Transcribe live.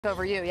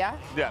over you, yeah?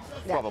 Yeah,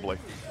 probably.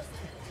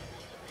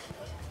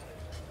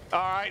 All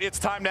right, it's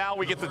time now.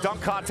 We get the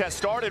dunk contest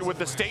started with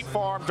the State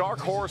Farm Dark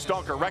Horse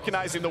Dunker,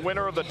 recognizing the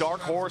winner of the Dark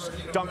Horse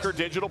Dunker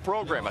digital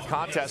program, a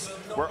contest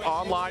where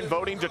online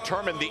voting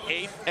determined the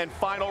 8th and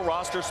final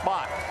roster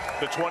spot.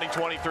 The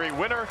 2023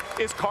 winner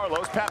is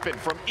Carlos Pepin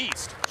from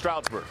East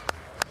Stroudsburg.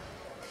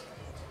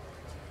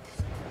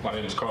 My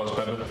name is Carlos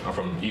Pepin. I'm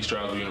from East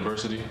Stroudsburg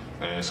University,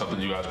 and something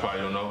you guys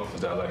probably don't know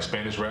is that I like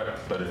Spanish rap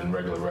better than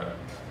regular rap.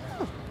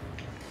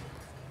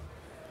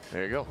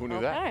 There you go. Who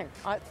knew that?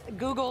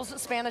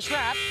 Google's Spanish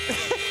rap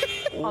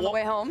on the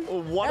way home.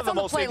 One of the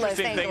most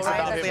interesting things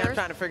about him. I'm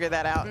trying to figure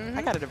that out.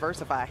 I got to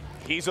diversify.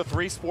 He's a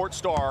 3-sport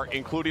star,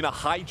 including a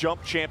high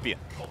jump champion.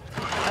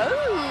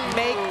 Oh.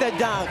 Make the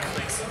dunk.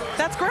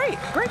 That's great.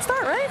 Great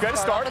start, right? Good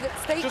start.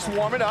 Just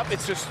warming up.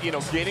 It's just, you know,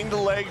 getting the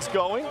legs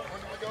going.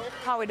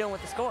 How are we doing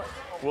with the score?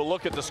 We'll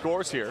look at the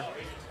scores here.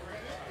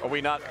 Are we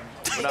not?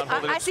 We're not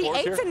holding I see scores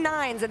 8s here? and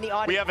 9s in the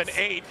audience. We have an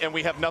 8 and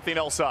we have nothing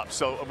else up.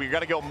 So we got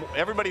to go.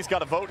 Everybody's got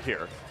to vote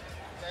here.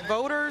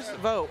 Voters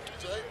vote.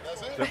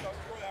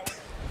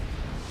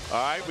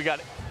 All right, we got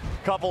a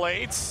couple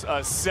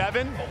 8s,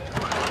 7.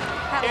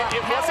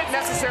 It wasn't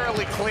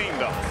necessarily clean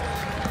though.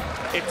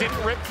 It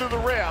didn't rip through the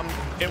rim.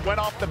 It went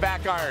off the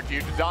back iron. Do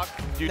you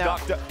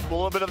deduct a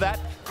little bit of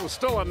that? It was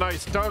still a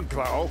nice dunk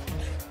though.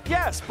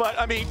 Yes, but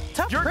I mean,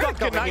 your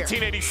dunk in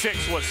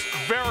 1986 was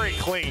very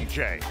clean,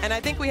 Jay. And I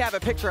think we have a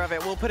picture of it.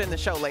 We'll put in the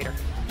show later.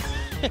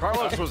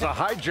 Carlos was a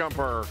high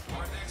jumper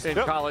in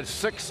college.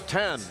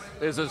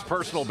 6'10" is his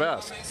personal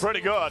best.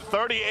 Pretty good.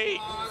 38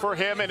 for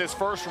him in his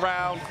first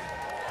round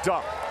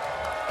dunk.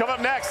 Coming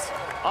up next,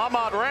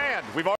 Ahmad Rand.